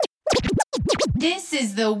This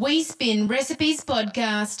is the We Spin Recipes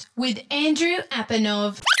podcast with Andrew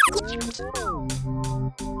Apanov.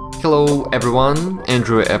 Hello everyone,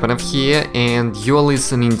 Andrew Apanov here, and you're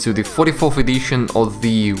listening to the 44th edition of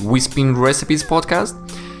the We Spin Recipes podcast.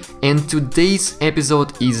 And today's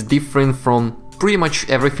episode is different from pretty much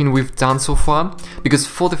everything we've done so far, because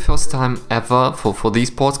for the first time ever for this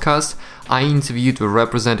podcast, I interviewed a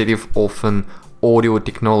representative of an audio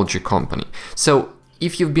technology company. So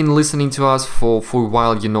if you've been listening to us for a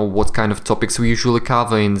while, you know what kind of topics we usually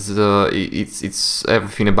cover, and it's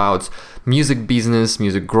everything about music business,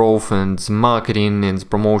 music growth, and marketing and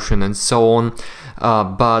promotion and so on.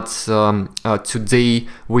 But today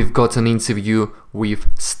we've got an interview with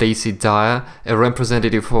Stacey Dyer, a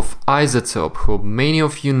representative of iZotope, who many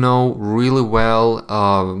of you know really well.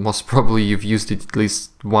 Most probably you've used it at least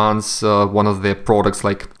once, one of their products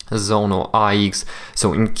like Zone or iX.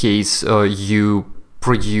 So in case you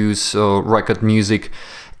produce record music.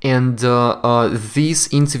 And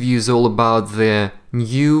this interview is all about their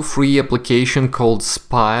new free application called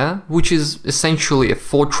Spire, which is essentially a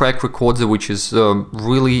 4-track recorder, which is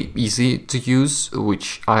really easy to use,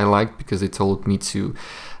 which I like because it allowed me to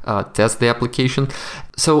test the application.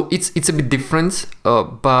 So it's a bit different,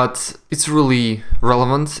 but it's really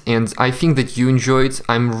relevant, and I think that you enjoy it.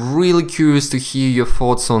 I'm really curious to hear your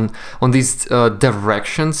thoughts on this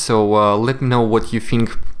direction, so let me know what you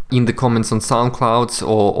think in the comments on SoundCloud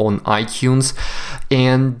or on iTunes.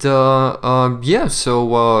 And there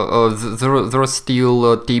are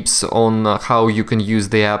still tips on how you can use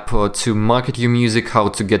the app to market your music, how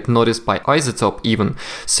to get noticed by iZotope even.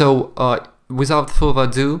 So without further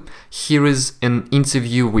ado, here is an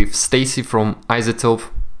interview with Stacey from iZotope.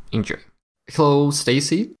 Enjoy. Hello,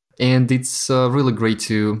 Stacey, and it's really great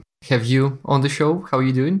to have you on the show. How are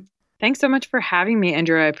you doing? Thanks so much for having me,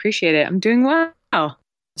 Andrew. I appreciate it. I'm doing well.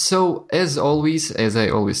 So, as I always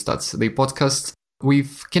start the podcast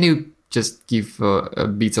with, can you just give a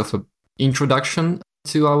bit of an introduction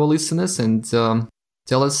to our listeners and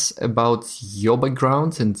tell us about your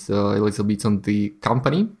background and a little bit on the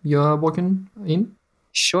company you're working in?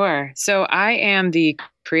 Sure. So I am the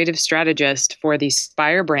creative strategist for the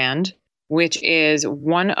Spire brand, which is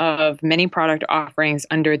one of many product offerings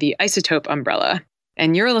under the iZotope umbrella.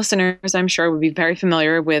 And your listeners, I'm sure, would be very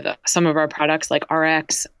familiar with some of our products like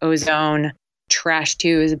RX, Ozone, Trash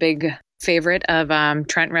 2 is a big favorite of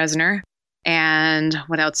Trent Reznor. And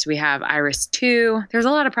what else do we have? Iris 2. There's a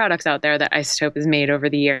lot of products out there that iZotope has made over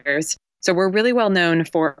the years. So we're really well known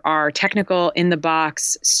for our technical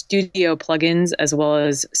in-the-box studio plugins as well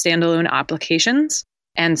as standalone applications.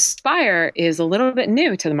 And Spire is a little bit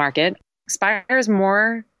new to the market. Spire is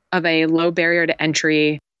more of a low barrier to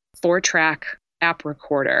entry 4-track app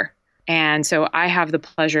recorder. And so I have the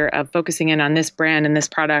pleasure of focusing in on this brand and this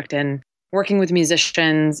product and working with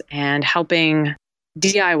musicians and helping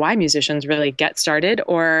DIY musicians really get started,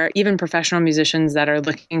 or even professional musicians that are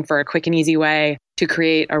looking for a quick and easy way to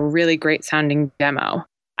create a really great sounding demo.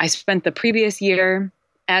 I spent the previous year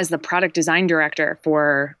as the product design director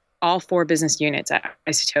for all 4 business units at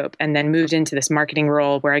iZotope, and then moved into this marketing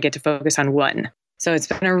role where I get to focus on one. So it's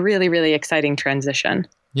been a really, really exciting transition.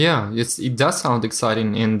 Yeah, it does sound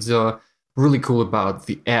exciting and really cool about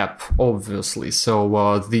the app, obviously.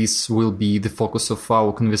 So this will be the focus of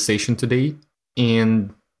our conversation today.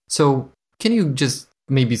 And so can you just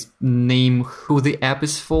maybe name who the app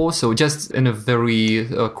is for? So just in a very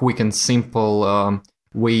quick and simple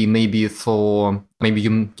way, maybe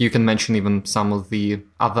you can mention even some of the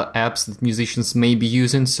other apps that musicians may be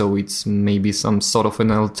using. So it's maybe some sort of an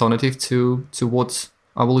alternative to what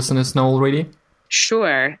our listeners know already.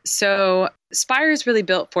 Sure. So Spire is really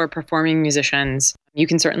built for performing musicians. You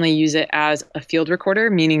can certainly use it as a field recorder,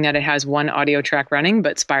 meaning that it has one audio track running,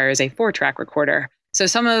 but Spire is a 4-track recorder. So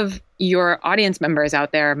some of your audience members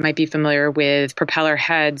out there might be familiar with Propeller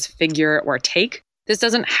Head's Figure or Take. This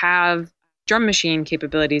doesn't have drum machine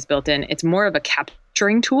capabilities built in. It's more of a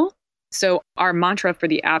capturing tool. So our mantra for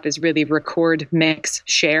the app is really record, mix,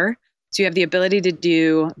 share. So you have the ability to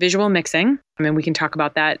do visual mixing. I mean, we can talk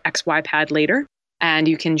about that XYPad later. And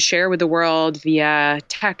you can share with the world via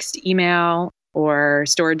text, email, or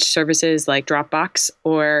storage services like Dropbox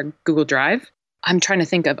or Google Drive. I'm trying to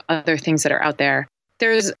think of other things that are out there.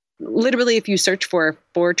 There's literally, if you search for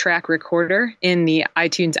 4-track recorder in the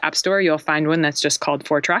iTunes App Store, you'll find one that's just called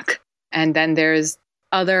 4-track. And then there's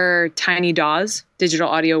other tiny DAWs, digital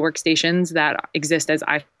audio workstations, that exist as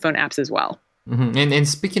iPhone apps as well. Mm-hmm. And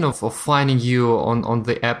speaking of finding you on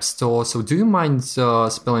the App Store, so do you mind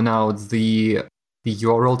spelling out the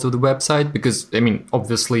URL to the website? Because, I mean,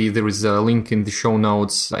 obviously there is a link in the show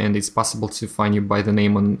notes and it's possible to find you by the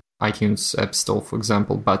name on iTunes App Store, for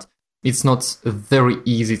example, but it's not very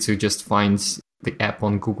easy to just find the app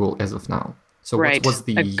on Google as of now. So Right. what's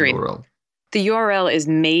the Agreed. URL? The URL is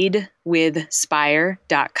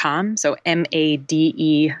madewithspire.com. So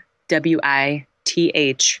MADEWITH,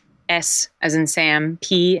 as in Sam,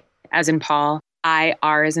 P as in Paul,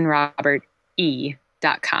 IR as in Robert,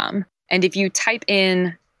 E.com. And if you type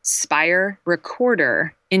in Spire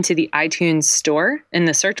Recorder into the iTunes store in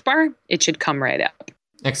the search bar, it should come right up.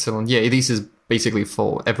 Excellent. Yeah, this is basically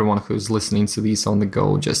for everyone who's listening to this on the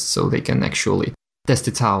go, just so they can actually test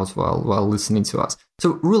it out while listening to us.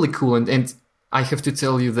 So really cool. And I have to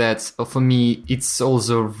tell you that for me, it's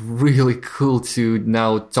also really cool to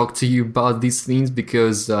now talk to you about these things,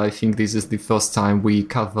 because I think this is the first time we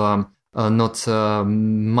cover not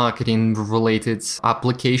marketing related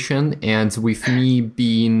application, and with me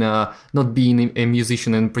being not being a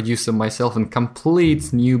musician and producer myself and complete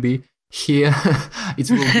newbie here, it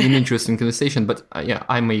will be an interesting conversation. But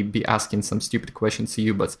I may be asking some stupid questions to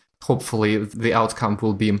you, but hopefully the outcome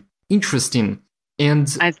will be interesting. And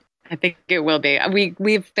I think it will be.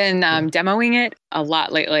 We've been demoing it a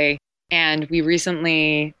lot lately, and we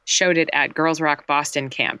recently showed it at Girls Rock Boston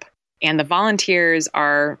camp. And the volunteers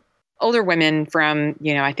are older women from,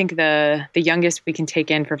 I think the youngest we can take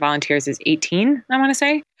in for volunteers is 18, I want to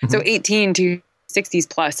say. Mm-hmm. So 18 to 60s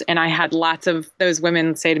plus. And I had lots of those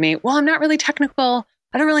women say to me, well, I'm not really technical.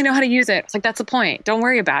 I don't really know how to use it. It's like, that's the point. Don't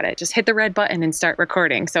worry about it. Just hit the red button and start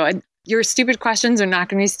recording. So your stupid questions are not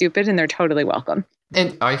going to be stupid, and they're totally welcome.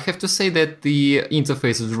 And I have to say that the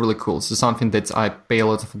interface is really cool. So something that I pay a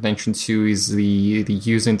lot of attention to is the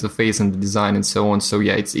user interface and the design and so on. So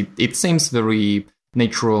yeah, it seems very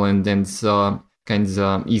natural and kind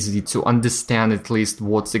of easy to understand at least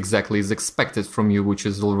what exactly is expected from you, which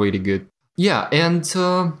is already good. Yeah, and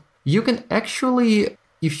you can actually,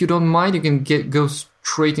 if you don't mind, you can go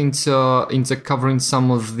straight into covering some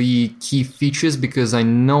of the key features, because I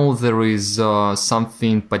know there is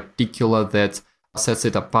something particular that sets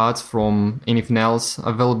it apart from anything else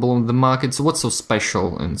available on the market. So what's so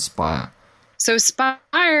special in Spire? So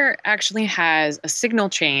Spire actually has a signal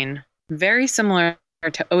chain very similar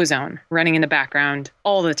to Ozone running in the background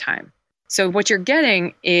all the time. So what you're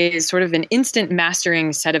getting is sort of an instant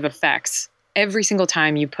mastering set of effects every single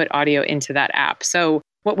time you put audio into that app. So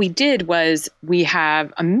what we did was we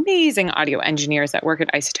have amazing audio engineers that work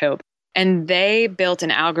at iZotope, and they built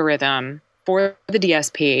an algorithm for the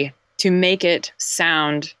DSP to make it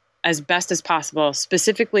sound as best as possible,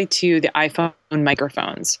 specifically to the iPhone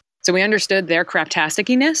microphones. So we understood their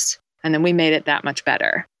craptastic-iness, and then we made it that much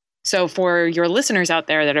better. So for your listeners out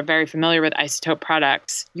there that are very familiar with iZotope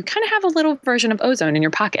products, you kind of have a little version of Ozone in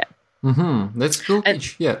your pocket. Mm-hmm. That's cool.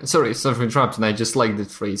 Yeah. Sorry for interrupting. I just like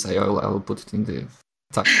that phrase. I'll put it in the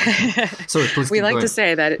tag. Sorry, please. We like to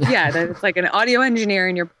say that, that it's like an audio engineer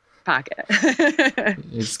in your pocket.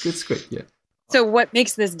 It's great. Yeah. So what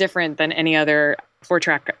makes this different than any other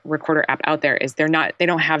 4-track recorder app out there is they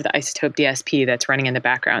don't have the iZotope DSP that's running in the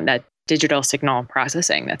background, that digital signal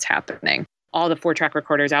processing that's happening. All the 4-track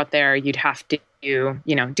recorders out there, you'd have to do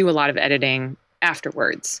a lot of editing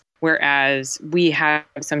afterwards. Whereas we have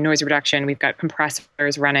some noise reduction, we've got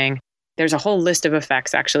compressors running. There's a whole list of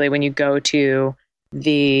effects, actually, when you go to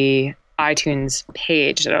the iTunes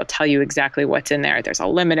page that'll tell you exactly what's in there. There's a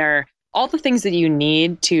limiter, all the things that you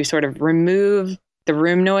need to sort of remove the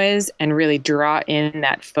room noise and really draw in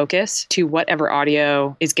that focus to whatever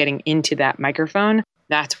audio is getting into that microphone.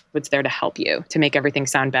 That's what's there to help you to make everything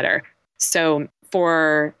sound better. So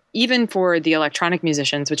even for the electronic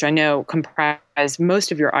musicians, which I know comprise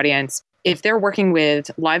most of your audience, if they're working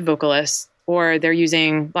with live vocalists or they're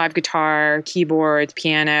using live guitar, keyboards,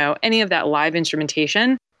 piano, any of that live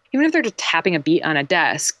instrumentation, even if they're just tapping a beat on a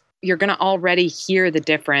desk, you're going to already hear the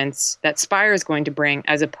difference that Spire is going to bring,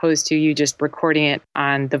 as opposed to you just recording it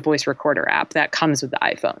on the voice recorder app that comes with the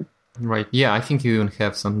iPhone. Right. Yeah, I think you even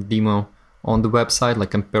have some demo on the website,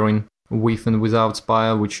 like comparing with and without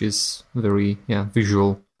Spire, which is very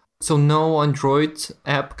visual. So no Android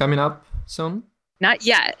app coming up soon? Not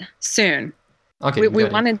yet. Soon. Okay.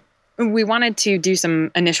 We wanted to do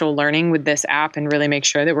some initial learning with this app and really make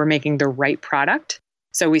sure that we're making the right product.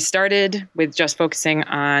 So we started with just focusing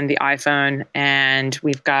on the iPhone, and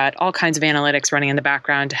we've got all kinds of analytics running in the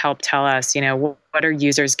background to help tell us, what are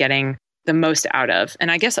users getting the most out of.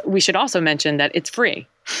 And I guess we should also mention that it's free.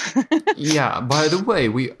 Yeah, by the way,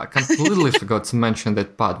 I completely forgot to mention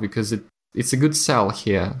that part, because it's a good sell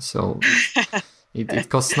here. So it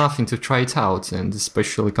costs nothing to try it out, and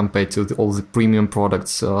especially compared to all the premium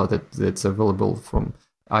products that's available from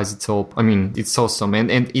iZotope. I mean, it's awesome,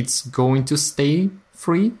 and it's going to stay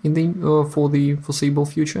free in the for the foreseeable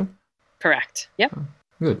future? Correct. Yep.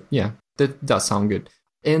 Good. Yeah, that does sound good.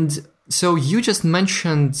 And so you just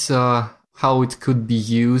mentioned how it could be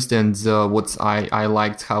used, and what I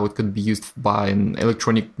liked how it could be used by an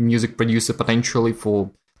electronic music producer potentially for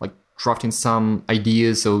like drafting some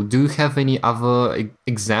ideas. So do you have any other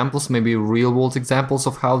examples, maybe real world examples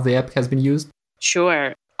of how the app has been used?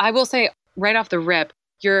 Sure. I will say right off the rip,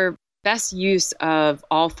 your best use of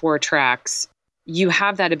all 4 tracks, you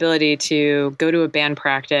have that ability to go to a band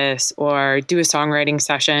practice or do a songwriting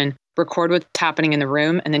session, record what's happening in the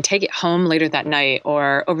room, and then take it home later that night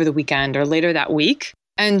or over the weekend or later that week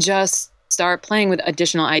and just start playing with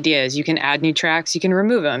additional ideas. You can add new tracks, you can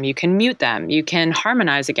remove them, you can mute them, you can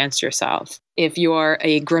harmonize against yourself. If you're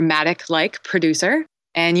a Gramatic-like producer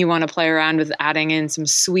and you want to play around with adding in some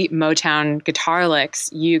sweet Motown guitar licks,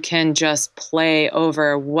 you can just play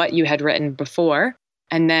over what you had written before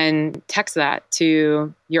and then text that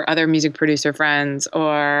to your other music producer friends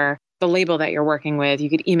or the label that you're working with. You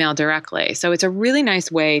could email directly. So it's a really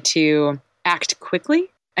nice way to act quickly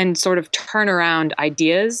and sort of turn around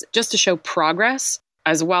ideas just to show progress,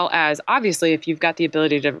 as well as obviously if you've got the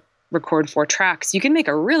ability to record 4 tracks, you can make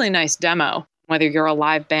a really nice demo, whether you're a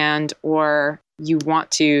live band or you want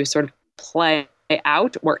to sort of play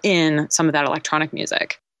out or in some of that electronic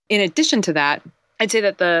music. In addition to that, I'd say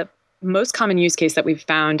that the most common use case that we've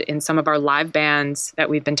found in some of our live bands that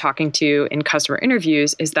we've been talking to in customer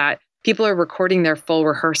interviews is that people are recording their full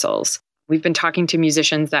rehearsals. We've been talking to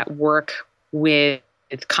musicians that work with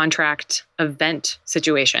contract event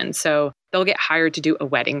situations. So they'll get hired to do a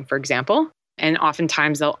wedding, for example. And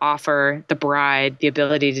oftentimes they'll offer the bride the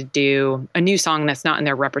ability to do a new song that's not in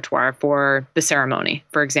their repertoire for the ceremony,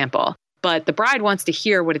 for example. But the bride wants to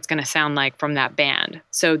hear what it's going to sound like from that band.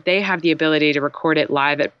 So they have the ability to record it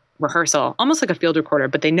live at rehearsal, almost like a field recorder,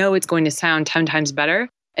 but they know it's going to sound 10 times better.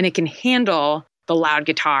 And it can handle the loud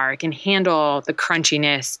guitar, it can handle the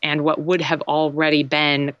crunchiness and what would have already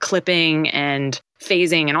been clipping and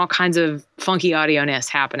phasing and all kinds of funky audio-ness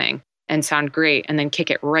happening and sound great, and then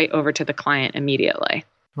kick it right over to the client immediately.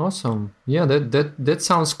 Awesome. Yeah, that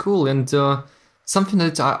sounds cool. And something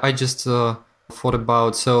that I just thought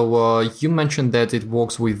about. So you mentioned that it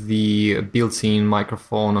works with the built-in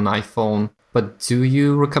microphone on iPhone, but do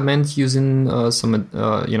you recommend using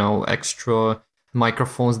some extra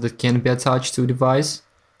microphones that can be attached to a device?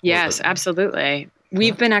 Yes, absolutely.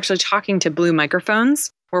 We've been actually talking to Blue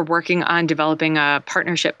Microphones. We're working on developing a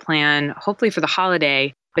partnership plan, hopefully for the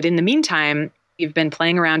holiday. But in the meantime, we've been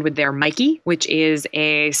playing around with their Mikey, which is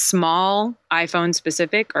a small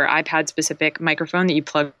iPhone-specific or iPad-specific microphone that you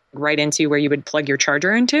plug right into where you would plug your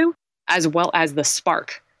charger into, as well as the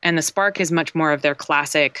Spark. And the Spark is much more of their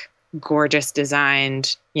classic, gorgeous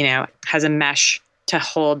designed, has a mesh to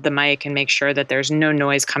hold the mic and make sure that there's no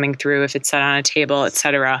noise coming through if it's set on a table,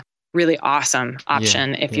 etc. Really awesome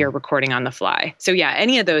option if you're recording on the fly. So yeah,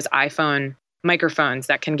 any of those iPhone microphones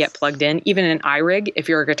that can get plugged in, even an iRig, if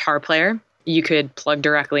you're a guitar player, you could plug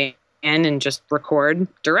directly in and just record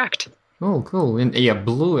direct. Oh, cool. And yeah,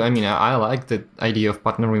 Blue, I like the idea of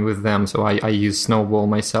partnering with them. So I use Snowball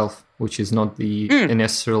myself, which is not the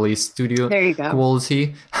necessarily studio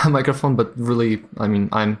quality microphone, but really,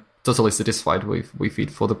 I'm totally satisfied with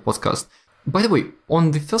it for the podcast. By the way,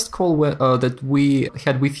 on the first call that we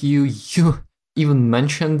had with you, you even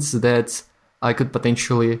mentioned that I could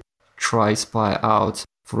potentially try Spire out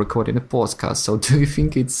for recording a podcast. So do you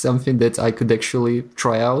think it's something that I could actually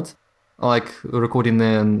try out? Like recording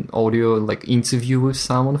an audio interview with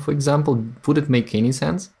someone, for example? Would it make any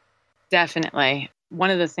sense? Definitely. One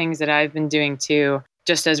of the things that I've been doing too,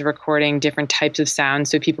 just as recording different types of sounds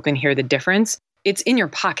so people can hear the difference, it's in your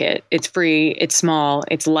pocket. It's free. It's small.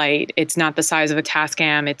 It's light. It's not the size of a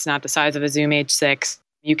Tascam. It's not the size of a Zoom H6.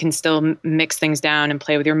 You can still mix things down and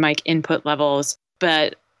play with your mic input levels.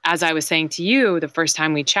 But as I was saying to you the first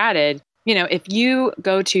time we chatted, if you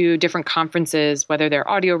go to different conferences, whether they're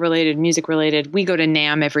audio related, music related, we go to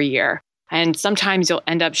NAMM every year. And sometimes you'll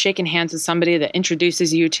end up shaking hands with somebody that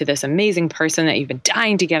introduces you to this amazing person that you've been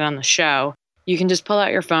dying to get on the show. You can just pull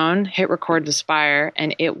out your phone, hit record with Spire,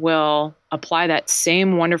 and it will apply that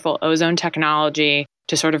same wonderful ozone technology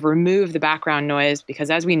to sort of remove the background noise,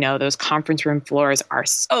 because as we know, those conference room floors are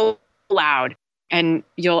so loud. And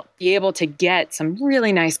you'll be able to get some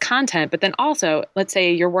really nice content. But then also, let's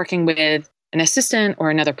say you're working with an assistant or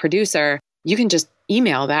another producer, you can just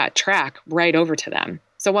email that track right over to them.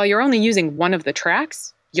 So while you're only using one of the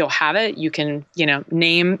tracks, you'll have it. You can,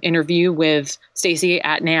 name interview with Stacy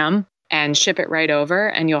at NAMM and ship it right over,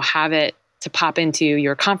 and you'll have it to pop into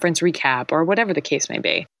your conference recap or whatever the case may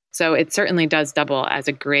be. So it certainly does double as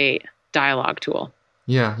a great dialogue tool.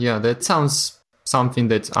 Yeah, that sounds something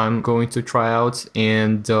that I'm going to try out,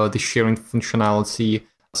 and the sharing functionality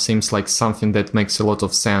seems like something that makes a lot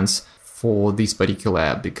of sense for this particular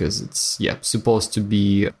app, because it's supposed to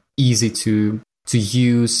be easy to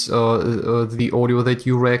use the audio that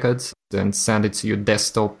you record and send it to your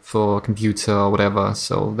desktop computer or whatever.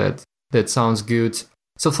 So that sounds good.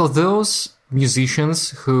 So for those musicians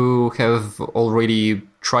who have already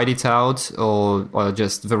tried it out or are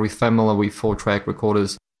just very familiar with 4-track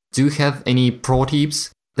recorders, do you have any pro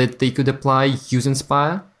tips that they could apply using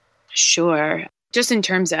Spire? Sure. Just in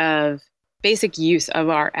terms of basic use of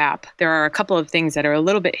our app, there are a couple of things that are a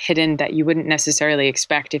little bit hidden that you wouldn't necessarily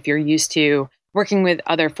expect if you're used to working with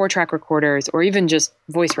other 4-track recorders or even just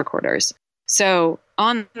voice recorders. So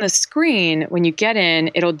on the screen, when you get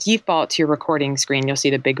in, it'll default to your recording screen. You'll see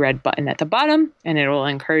the big red button at the bottom, and it will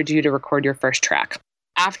encourage you to record your first track.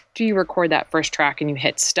 After you record that first track and you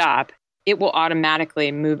hit stop, it will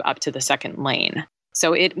automatically move up to the second lane.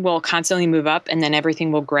 So it will constantly move up, and then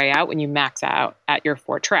everything will gray out when you max out at your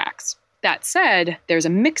 4 tracks. That said, there's a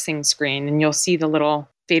mixing screen, and you'll see the little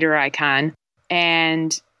fader icon.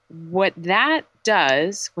 And what that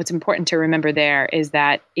does, what's important to remember there, is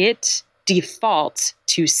that it defaults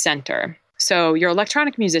to center. So your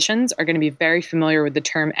electronic musicians are going to be very familiar with the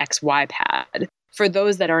term XY pad. For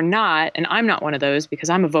those that are not, and I'm not one of those because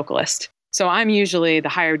I'm a vocalist, so I'm usually the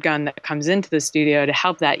hired gun that comes into the studio to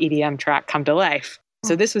help that EDM track come to life.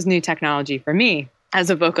 So this was new technology for me as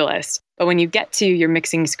a vocalist. But when you get to your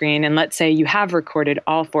mixing screen, and let's say you have recorded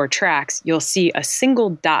all 4 tracks, you'll see a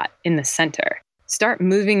single dot in the center. Start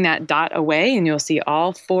moving that dot away, and you'll see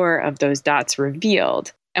all 4 of those dots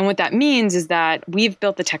revealed. And what that means is that we've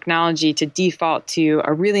built the technology to default to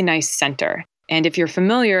a really nice center. And if you're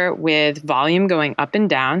familiar with volume going up and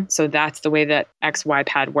down, so that's the way that XY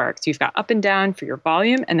pad works. You've got up and down for your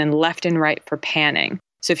volume, and then left and right for panning.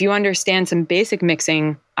 So if you understand some basic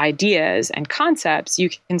mixing ideas and concepts, you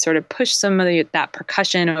can sort of push some of that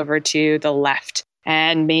percussion over to the left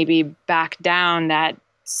and maybe back down that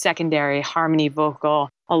secondary harmony vocal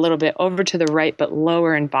a little bit over to the right, but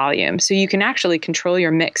lower in volume. So you can actually control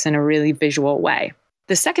your mix in a really visual way.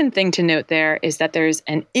 The second thing to note there is that there's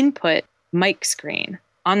an input mic screen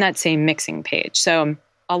on that same mixing page. So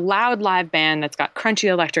a loud live band that's got crunchy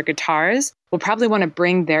electric guitars will probably want to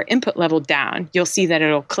bring their input level down. You'll see that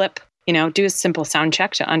it'll clip, do a simple sound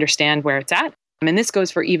check to understand where it's at. And this goes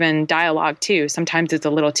for even dialogue too. Sometimes it's a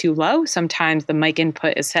little too low. Sometimes the mic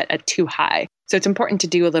input is set at too high. So it's important to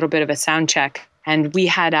do a little bit of a sound check. And we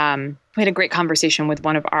had a great conversation with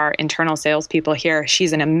one of our internal salespeople here.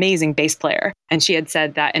 She's an amazing bass player. And she had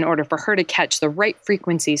said that in order for her to catch the right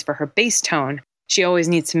frequencies for her bass tone, she always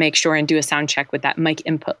needs to make sure and do a sound check with that mic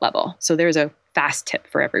input level. So there's a fast tip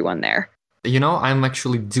for everyone there. I'm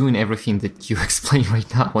actually doing everything that you explained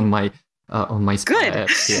right now on my Spire app.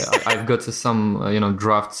 Yeah, I've got some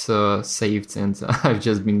drafts saved, and I've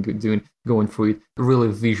just been going through it. Really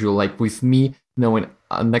visual, like with me knowing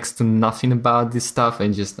next to nothing about this stuff,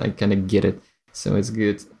 and just I kind of get it. So it's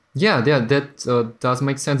good. Yeah, that does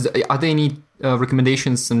make sense. Are there any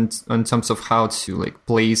recommendations in terms of how to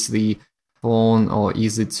place the phone, or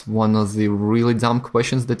is it one of the really dumb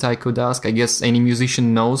questions that I could ask? I guess any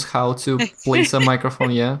musician knows how to place a microphone.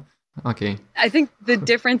 Yeah. Okay. I think the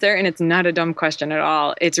difference there, and it's not a dumb question at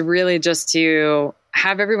all, it's really just to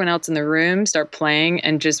have everyone else in the room start playing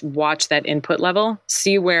and just watch that input level.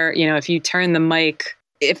 See where, if you turn the mic,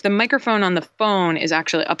 if the microphone on the phone is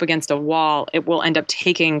actually up against a wall, it will end up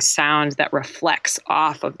taking sound that reflects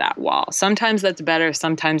off of that wall. Sometimes that's better,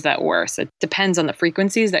 sometimes that's worse. It depends on the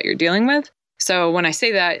frequencies that you're dealing with. So when I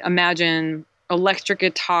say that, imagine electric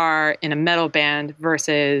guitar in a metal band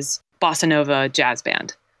versus bossa nova jazz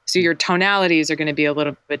band. So your tonalities are going to be a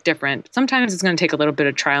little bit different. Sometimes it's going to take a little bit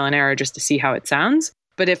of trial and error just to see how it sounds.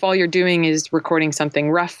 But if all you're doing is recording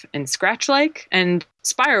something rough and scratch-like, and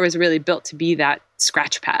Spire was really built to be that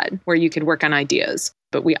scratch pad where you could work on ideas.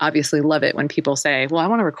 But we obviously love it when people say, well, I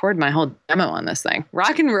want to record my whole demo on this thing.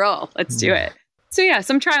 Rock and roll. Let's do it. So yeah,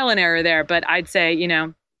 some trial and error there. But I'd say,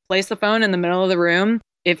 place the phone in the middle of the room.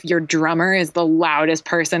 If your drummer is the loudest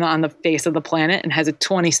person on the face of the planet and has a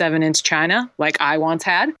 27-inch China, like I once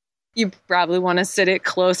had, you probably want to sit it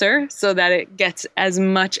closer so that it gets as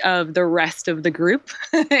much of the rest of the group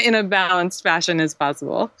in a balanced fashion as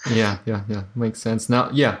possible. Yeah. Makes sense. Now,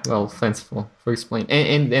 thanks for explaining.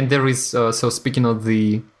 And there is, so speaking of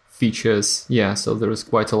the features, so there is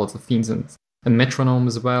quite a lot of things, and a metronome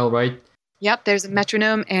as well, right? Yep, there's a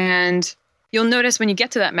metronome, and you'll notice when you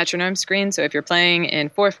get to that metronome screen, so if you're playing in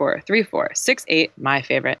 4/4, 3/4, 6/8, my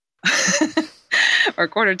favorite, or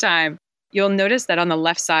quarter time, you'll notice that on the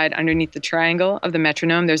left side underneath the triangle of the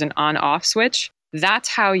metronome, there's an on-off switch. That's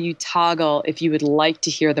how you toggle if you would like to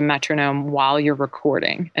hear the metronome while you're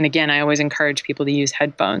recording. And again, I always encourage people to use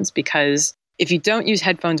headphones, because if you don't use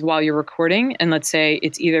headphones while you're recording, and let's say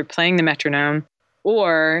it's either playing the metronome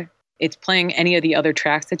or it's playing any of the other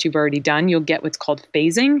tracks that you've already done, you'll get what's called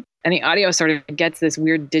phasing. And the audio sort of gets this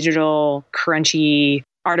weird digital, crunchy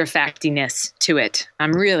artifactiness to it.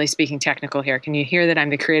 I'm really speaking technical here. Can you hear that I'm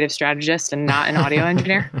the creative strategist and not an audio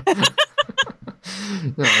engineer?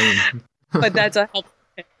 But that's a help,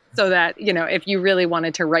 so that, if you really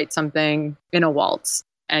wanted to write something in a waltz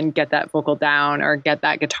and get that vocal down or get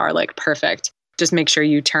that guitar lick perfect, just make sure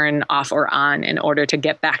you turn off or on in order to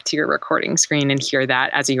get back to your recording screen and hear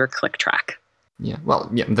that as your click track. Yeah, well,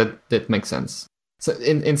 yeah, that makes sense. So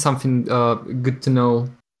in something good to know,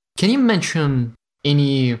 can you mention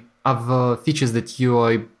any other features that you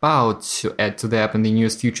are about to add to the app in the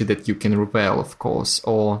nearest future that you can reveal, of course,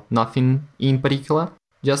 or nothing in particular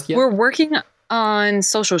just yet? We're working on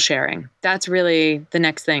social sharing. That's really the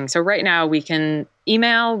next thing. So right now we can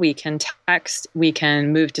email, we can text, we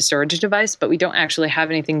can move to storage device, but we don't actually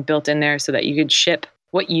have anything built in there so that you could ship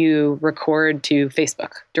what you record to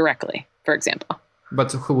Facebook directly, for example.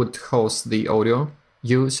 But who would host the audio?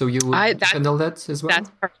 You? So you would handle that as well?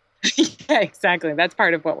 Yeah, exactly. That's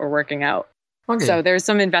part of what we're working out. Okay. So there's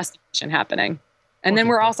some investigation happening. And then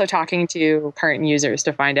we're also talking to current users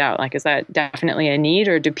to find out, is that definitely a need,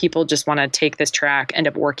 or do people just want to take this track, end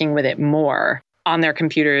up working with it more on their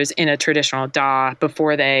computers in a traditional DAW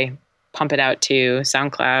before they pump it out to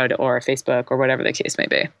SoundCloud or Facebook or whatever the case may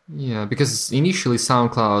be? Yeah, because initially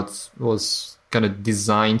SoundCloud was kind of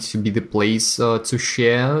designed to be the place to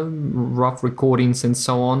share rough recordings and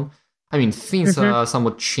so on. I mean, things are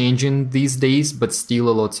somewhat changing these days, but still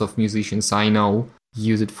a lot of musicians I know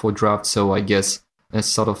use it for drafts, so I guess as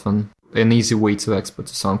sort of an easy way to export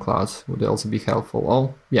to SoundCloud would also be helpful.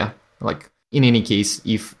 Oh, yeah, in any case,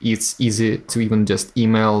 if it's easy to even just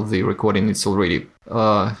email the recording, it's already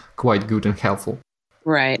quite good and helpful.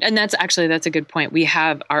 Right, and that's a good point. We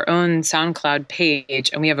have our own SoundCloud page,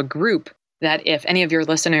 and we have a group that if any of your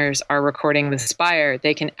listeners are recording with Spire,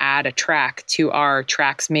 they can add a track to our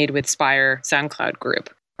Tracks Made with Spire SoundCloud group.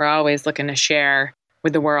 We're always looking to share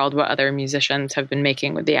with the world what other musicians have been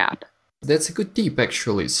making with the app. That's a good tip,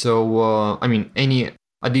 actually. So, any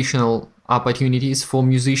additional opportunities for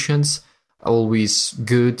musicians are always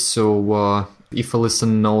good. So, if a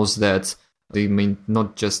listener knows that they may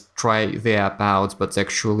not just try the app out, but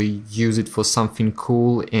actually use it for something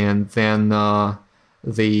cool, and then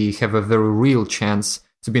they have a very real chance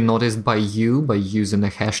to be noticed by you by using a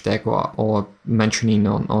hashtag or mentioning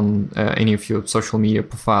on any of your social media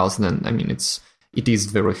profiles, then, it is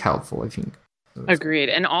very helpful, I think. Agreed.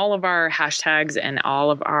 And all of our hashtags and all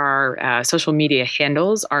of our social media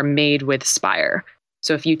handles are made with Spire.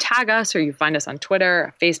 So if you tag us or you find us on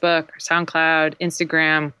Twitter, Facebook, or SoundCloud,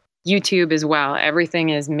 Instagram, YouTube as well, everything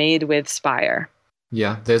is made with Spire.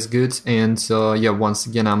 Yeah, that's good. And once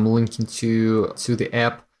again, I'm linking to the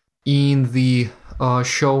app in the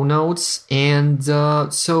show notes. And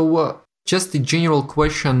just a general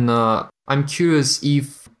question. I'm curious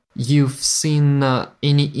if you've seen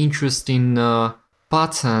any interesting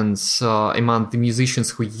patterns among the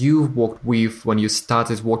musicians who you've worked with when you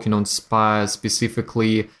started working on Spire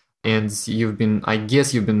specifically. And you've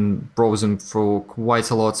been browsing through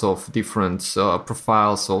quite a lot of different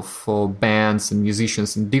profiles of bands and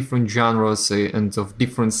musicians in different genres and of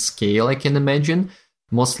different scale, I can imagine.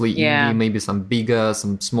 Mostly indie, maybe some bigger,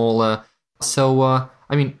 some smaller. So,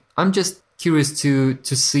 I'm just curious to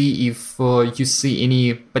see if you see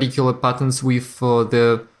any particular patterns with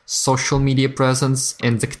the social media presence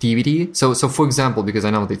and activity. So for example, because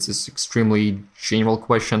I know this is an extremely general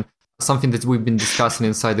question, something that we've been discussing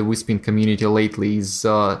inside the Wispin community lately is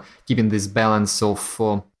keeping this balance of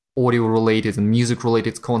audio-related and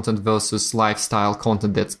music-related content versus lifestyle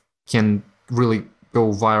content that can really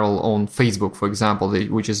go viral on Facebook, for example,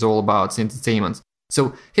 which is all about entertainment.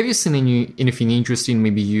 So have you seen anything interesting?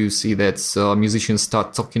 Maybe you see that musicians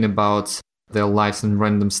start talking about their lives and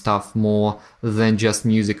random stuff more than just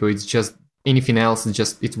music, or it's just anything else?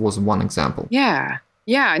 It was one example. Yeah,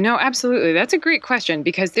 no, absolutely. That's a great question,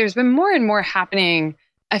 because there's been more and more happening.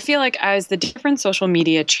 I feel like as the different social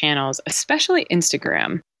media channels, especially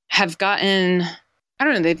Instagram, have gotten,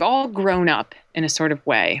 they've all grown up in a sort of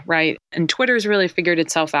way, right? And Twitter's really figured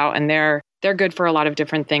itself out, and they're good for a lot of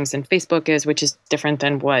different things than Facebook is, which is different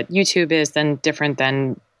than what YouTube is, then different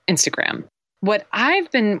than Instagram. What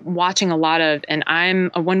I've been watching a lot of, and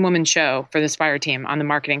I'm a one-woman show for the Spire team on the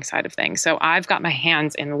marketing side of things, so I've got my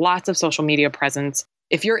hands in lots of social media presence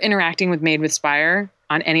if you're interacting with Made with Spire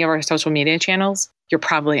on any of our social media channels, you're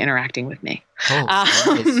probably interacting with me. Oh,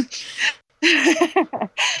 nice.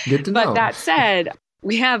 Good to know. But that said,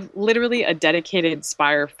 we have literally a dedicated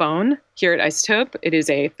Spire phone here at iZotope. It is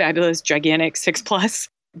a fabulous, gigantic 6 Plus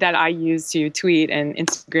that I use to tweet and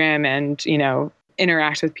Instagram and,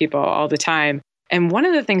 interact with people all the time. And one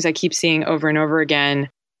of the things I keep seeing over and over again,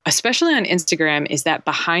 especially on Instagram, is that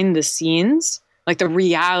behind the scenes, like the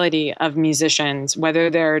reality of musicians, whether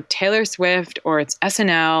they're Taylor Swift or it's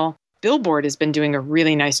SNL, Billboard has been doing a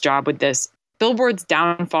really nice job with this. Billboard's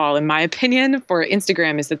downfall, in my opinion, for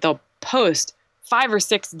Instagram is that they'll post 5 or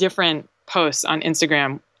 6 different posts on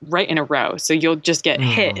Instagram right in a row. So you'll just get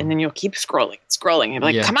hit and then you'll keep scrolling. And you're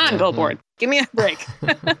like, come on, Billboard, give me a break.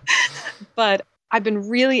 But I've been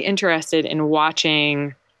really interested in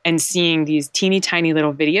watching and seeing these teeny tiny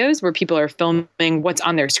little videos where people are filming what's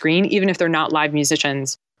on their screen, even if they're not live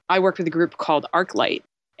musicians. I work with a group called ArcLight,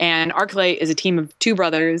 and ArcLight is a team of 2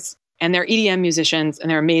 brothers, and they're EDM musicians,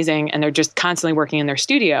 and they're amazing, and they're just constantly working in their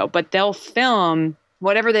studio. But they'll film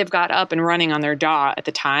whatever they've got up and running on their DAW at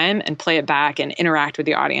the time and play it back and interact with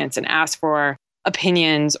the audience and ask for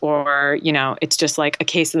opinions, or, it's just like a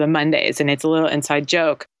case of the Mondays and it's a little inside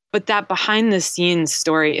joke. But that behind the scenes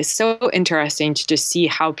story is so interesting to just see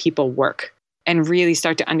how people work and really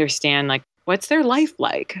start to understand, like, what's their life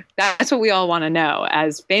like? That's what we all want to know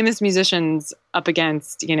as famous musicians up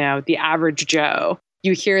against, the average Joe.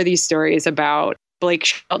 You hear these stories about Blake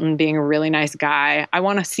Shelton being a really nice guy. I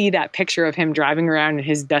want to see that picture of him driving around in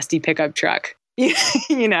his dusty pickup truck,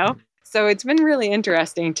 So it's been really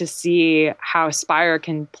interesting to see how Spire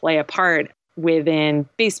can play a part within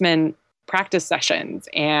basement practice sessions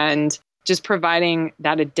and just providing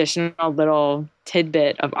that additional little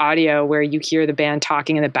tidbit of audio where you hear the band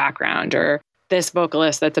talking in the background, or this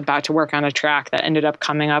vocalist that's about to work on a track that ended up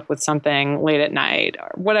coming up with something late at night,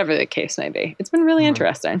 or whatever the case may be. It's been really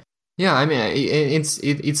interesting. Yeah, I mean,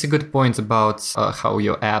 it's a good point about how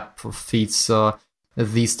your app fits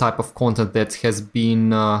this type of content that has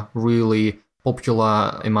been really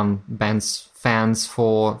popular among bands fans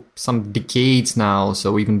for some decades now.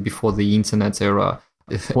 So even before the internet era,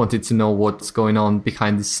 I wanted to know what's going on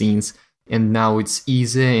behind the scenes. And now it's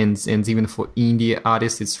easy, and even for indie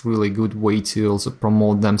artists, it's really good way to also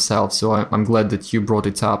promote themselves. So I'm glad that you brought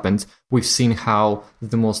it up. And we've seen how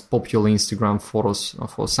the most popular Instagram photos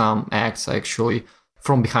for some acts are actually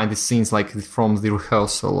from behind the scenes, like from the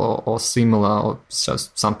rehearsal or similar, or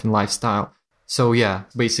just something lifestyle. So yeah,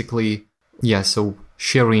 basically, so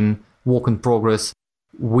sharing work in progress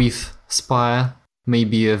with Spire may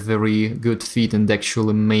be a very good fit and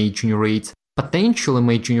actually potentially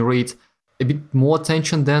may generate a bit more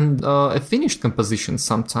attention than a finished composition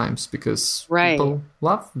sometimes, because people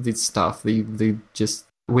love this stuff. We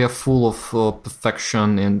are full of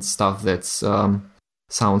perfection and stuff that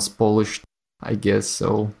sounds polished, I guess.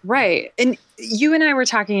 So right. And you and I were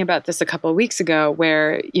talking about this a couple of weeks ago,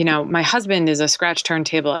 where my husband is a scratch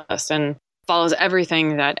turntablist and follows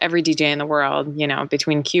everything that every DJ in the world,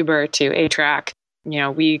 between Qbert to A-Track.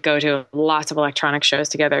 We go to lots of electronic shows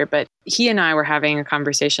together, but he and I were having a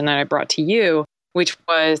conversation that I brought to you, which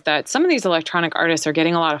was that some of these electronic artists are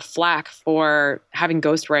getting a lot of flack for having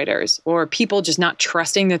ghostwriters, or people just not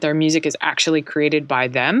trusting that their music is actually created by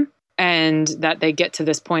them. And that they get to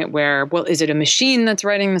this point where, well, is it a machine that's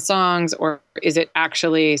writing the songs, or is it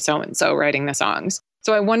actually so-and-so writing the songs?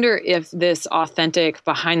 So I wonder if this authentic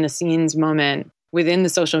behind the scenes moment within the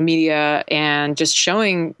social media and just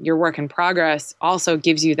showing your work in progress also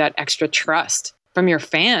gives you that extra trust from your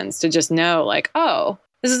fans to just know, like, oh,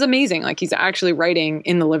 this is amazing. Like, he's actually writing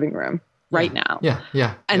in the living room right now.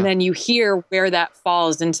 Yeah. And then you hear where that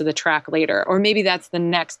falls into the track later. Or maybe that's the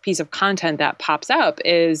next piece of content that pops up,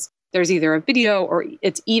 is there's either a video, or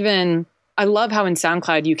it's even, I love how in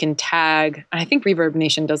SoundCloud you can tag, and I think Reverb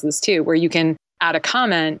Nation does this too, where you can add a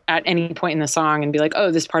comment at any point in the song and be like,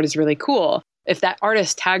 oh, this part is really cool. If that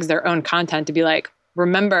artist tags their own content to be like,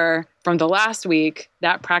 remember from the last week,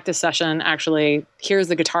 that practice session, actually, here's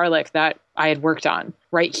the guitar lick that I had worked on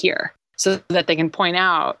right here, so that they can point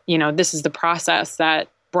out, this is the process that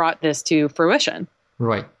brought this to fruition.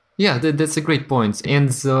 Right. Yeah, that's a great point.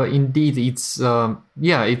 And indeed, it's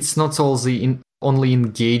not only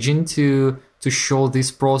engaging to show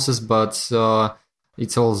this process, but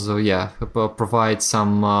it's also provide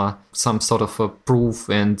some sort of proof,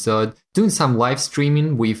 and doing some live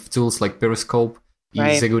streaming with tools like Periscope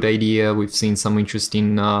is a good idea. We've seen some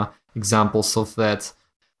interesting examples of that.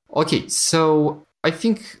 Okay, so I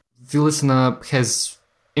think the listener has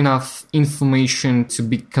enough information to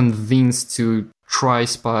be convinced to try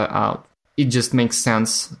Spire out. it just makes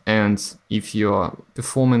sense. And if you're a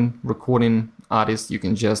performing, recording artist, you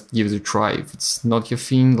can just give it a try. If it's not your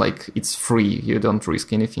thing, like, it's free, you don't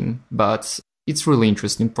risk anything. But it's really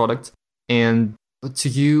interesting product. And to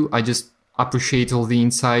you, I just appreciate all the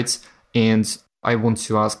insights. And I want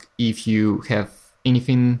to ask if you have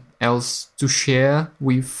anything else to share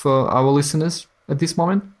with our listeners at this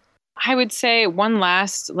moment. I would say one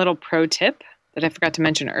last little pro tip that I forgot to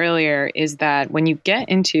mention earlier is that when you get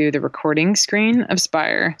into the recording screen of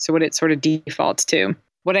Spire, so what it sort of defaults to,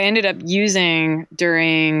 what I ended up using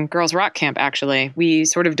during Girls Rock Camp, actually, we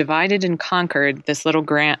sort of divided and conquered this little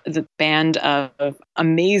band of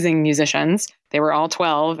amazing musicians. They were all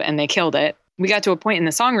 12 and they killed it. We got to a point in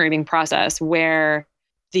the songwriting process where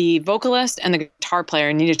the vocalist and the guitar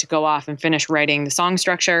player needed to go off and finish writing the song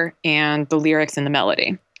structure and the lyrics and the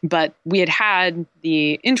melody. But we had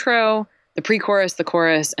the intro, the pre-chorus, the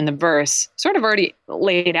chorus, and the verse sort of already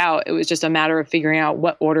laid out. It was just a matter of figuring out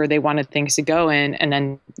what order they wanted things to go in and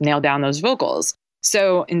then nail down those vocals.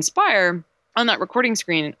 So in Spire, on that recording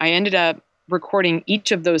screen, I ended up recording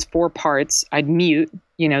each of those 4 parts. I'd mute,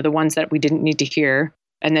 the ones that we didn't need to hear,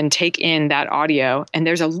 and then take in that audio. And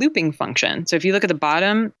there's a looping function. So if you look at the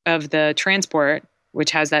bottom of the transport,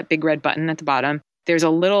 which has that big red button at the bottom, there's a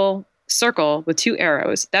little circle with 2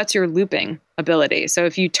 arrows. That's your looping ability. So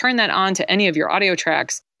if you turn that on to any of your audio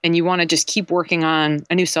tracks and you want to just keep working on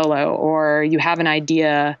a new solo, or you have an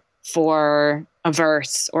idea for a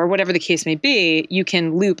verse or whatever the case may be, you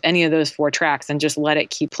can loop any of those 4 tracks and just let it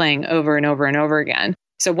keep playing over and over and over again.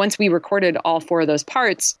 So once we recorded all 4 of those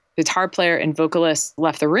parts, the guitar player and vocalist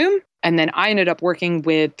left the room. And then I ended up working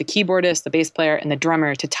with the keyboardist, the bass player, and the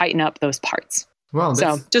drummer to tighten up those parts. Wow.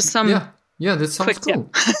 So just some yeah, that sounds quick cool.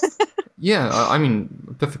 tip. Yeah, I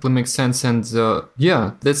mean, perfectly makes sense. And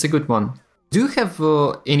yeah, that's a good one. Do you have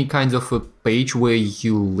any kind of a page where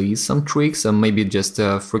you list some tricks, and maybe just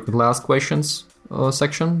a frequently asked questions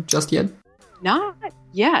section just yet? Not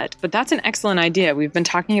yet, but that's an excellent idea. We've been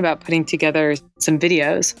talking about putting together some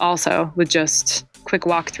videos also with just quick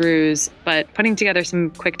walkthroughs, but putting together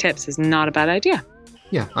some quick tips is not a bad idea.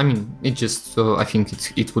 Yeah, I mean, it just, I think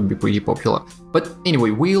it would be pretty popular. But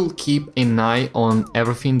anyway, we'll keep an eye on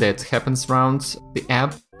everything that happens around the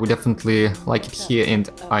app. We definitely like it here,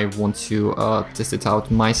 and I want to test it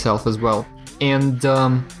out myself as well. And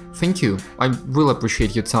thank you. I really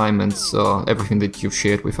appreciate your time and everything that you've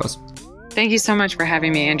shared with us. Thank you so much for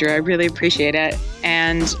having me, Andrew. I really appreciate it.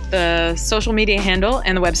 And the social media handle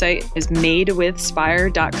and the website is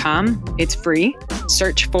madewithspire.com. It's free.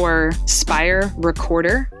 Search for Spire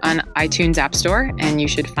Recorder on iTunes App Store, and you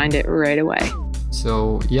should find it right away.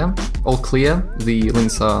 So yeah, all clear. The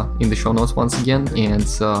links are in the show notes once again. And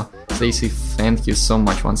Stacey, thank you so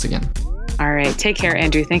much once again. All right. Take care,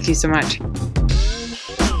 Andrew. Thank you so much.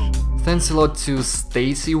 Thanks a lot to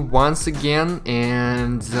Stacey once again,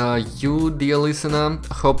 and you, dear listener,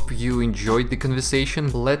 hope you enjoyed the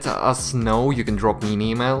conversation. Let us know. You can drop me an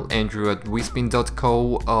email,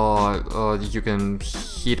 andrew@wispin.co, or you can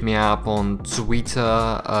hit me up on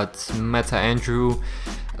Twitter at metaandrew.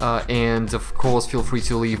 And of course, feel free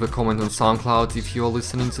to leave a comment on SoundCloud if you're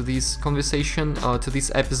listening to this conversation, to this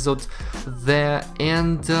episode there.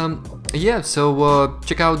 And so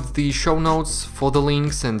check out the show notes for the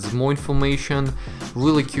links and more information.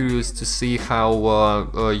 Really curious to see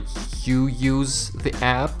how you use the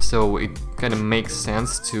app, so it kind of makes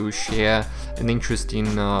sense to share an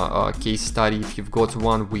interesting case study if you've got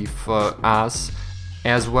one with us,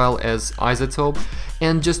 as well as iZotope.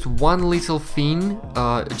 And just one little thing,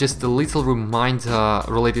 just a little reminder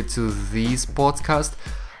related to this podcast.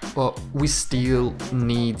 We still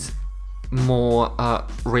need more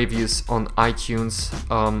reviews on iTunes,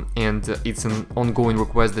 and it's an ongoing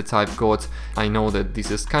request that I've got. I know that this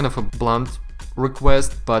is kind of a blunt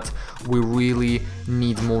request, but we really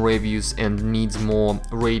need more reviews and need more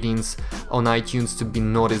ratings on iTunes to be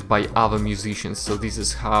noticed by other musicians. So this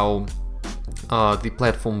is how the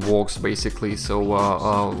platform works basically. So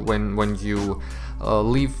when you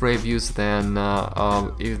leave reviews, then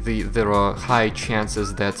there are high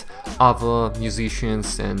chances that other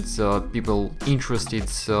musicians and people interested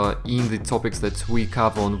in the topics that we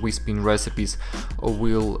cover on Wispin Recipes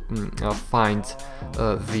will find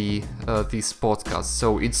this podcast.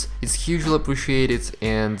 So it's hugely appreciated,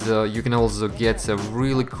 and you can also get a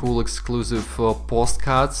really cool exclusive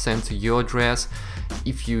postcard sent to your address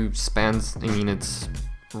if you spend a minute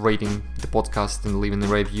rating the podcast and leaving a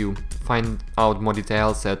review. Find out more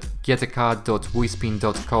details at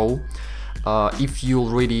getacard.wispin.co. If you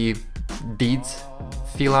already did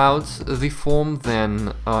fill out the form,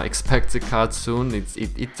 then expect a card soon.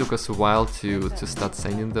 It took us a while to start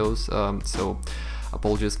sending those, so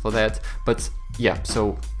apologies for that. But yeah,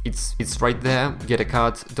 so it's right there,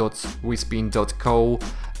 getacard.wespin.co,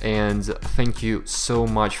 and thank you so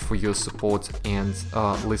much for your support and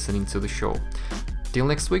listening to the show. Till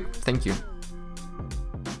next week, thank you.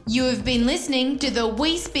 You have been listening to the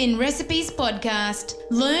We Spin Recipes podcast.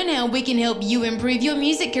 Learn how we can help you improve your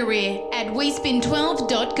music career at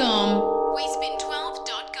wespin12.com.